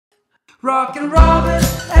Rockin' Robin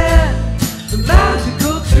and the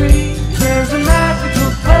magical tree. There's a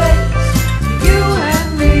magical place for you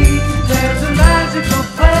and me. There's a magical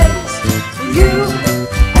place for you and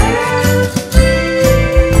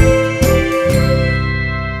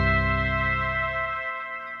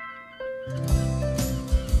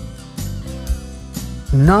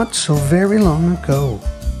me. Not so very long ago,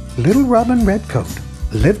 little Robin Redcoat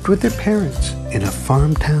lived with her parents in a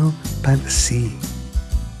farm town by the sea.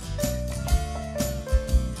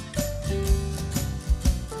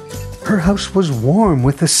 Her house was warm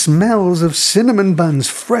with the smells of cinnamon buns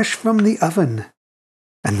fresh from the oven,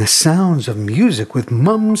 and the sounds of music with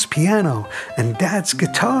Mum's piano and Dad's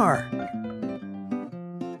guitar.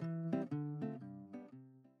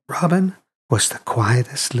 Robin was the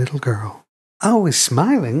quietest little girl, always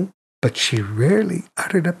smiling, but she rarely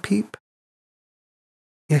uttered a peep.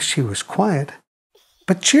 Yes, she was quiet,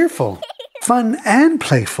 but cheerful, fun and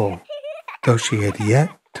playful, though she had yet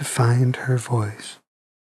to find her voice.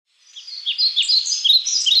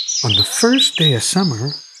 On the first day of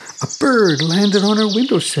summer, a bird landed on her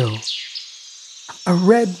windowsill. A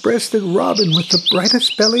red-breasted robin with the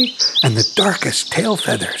brightest belly and the darkest tail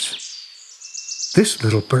feathers. This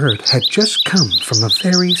little bird had just come from a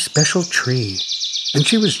very special tree, and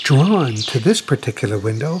she was drawn to this particular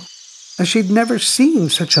window as she'd never seen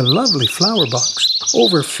such a lovely flower box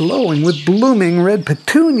overflowing with blooming red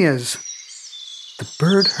petunias. The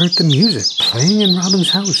bird heard the music playing in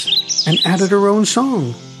Robin's house and added her own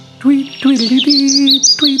song. Tweet, tweedly-dee,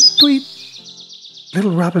 tweet, tweet.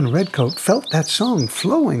 Little Robin Redcoat felt that song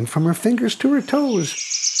flowing from her fingers to her toes,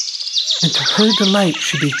 and to her delight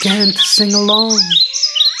she began to sing along.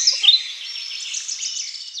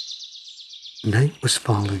 Night was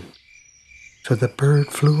falling, so the bird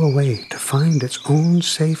flew away to find its own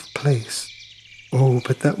safe place. Oh,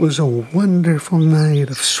 but that was a wonderful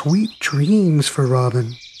night of sweet dreams for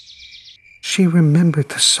Robin. She remembered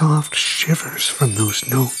the soft shivers from those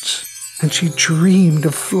notes, and she dreamed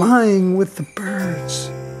of flying with the birds.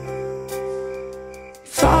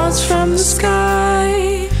 Falls from the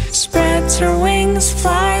sky, spreads her wings,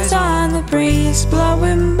 flies on the breeze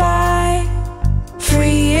blowing by.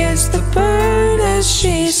 Free is the bird as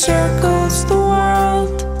she circles the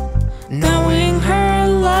world, knowing her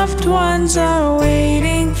loved ones are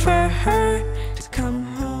waiting for her to come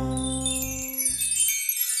home.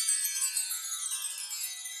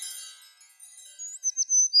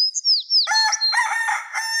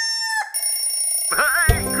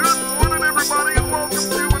 Hey, good morning, everybody, and welcome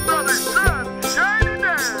to another sunshiny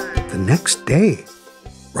day. The next day,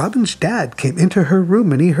 Robin's dad came into her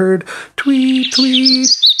room and he heard tweet,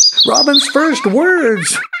 tweet, Robin's first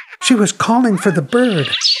words. She was calling for the bird.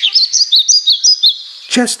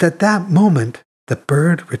 Just at that moment, the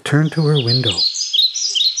bird returned to her window.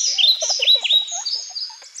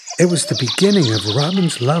 It was the beginning of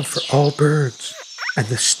Robin's love for all birds and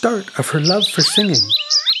the start of her love for singing.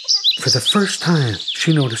 For the first time,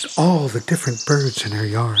 she noticed all the different birds in her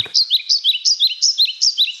yard.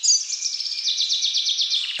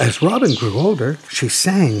 As Robin grew older, she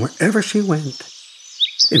sang wherever she went.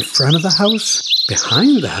 In front of the house,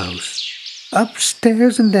 behind the house,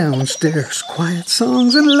 upstairs and downstairs, quiet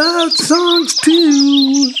songs and loud songs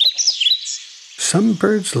too. Some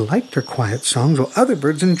birds liked her quiet songs while other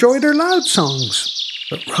birds enjoyed her loud songs.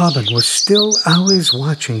 But Robin was still always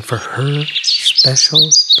watching for her special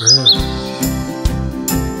bird.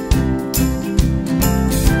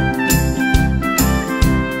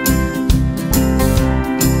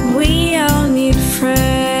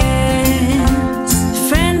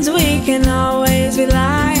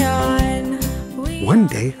 One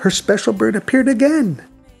day, her special bird appeared again.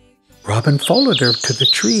 Robin followed her to the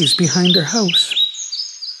trees behind her house.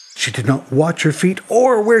 She did not watch her feet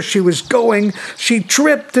or where she was going. She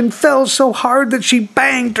tripped and fell so hard that she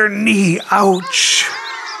banged her knee. Ouch!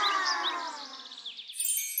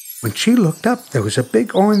 When she looked up, there was a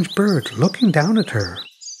big orange bird looking down at her.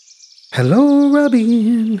 Hello,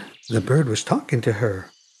 Robin. The bird was talking to her.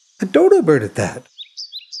 A dodo bird at that.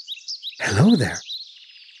 Hello there.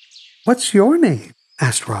 What's your name?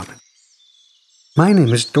 Asked Robin. My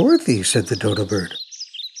name is Dorothy, said the dodo bird.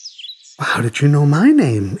 Well, how did you know my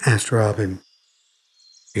name? Asked Robin.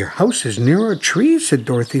 Your house is near a tree, said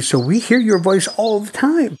Dorothy, so we hear your voice all the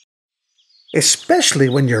time. Especially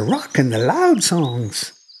when you're rocking the loud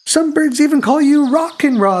songs. Some birds even call you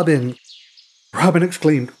Rockin' Robin. Robin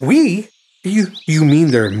exclaimed, We? You mean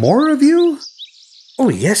there are more of you? Oh,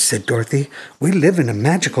 yes, said Dorothy. We live in a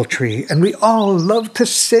magical tree, and we all love to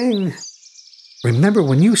sing. Remember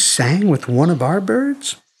when you sang with one of our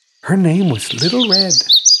birds? Her name was Little Red.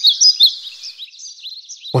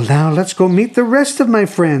 Well, now let's go meet the rest of my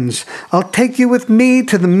friends. I'll take you with me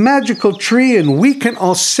to the magical tree and we can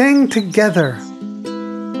all sing together.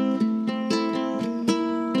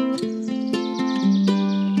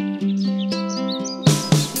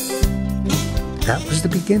 That was the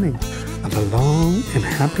beginning of a long and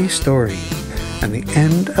happy story, and the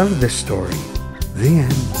end of this story. The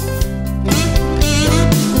end.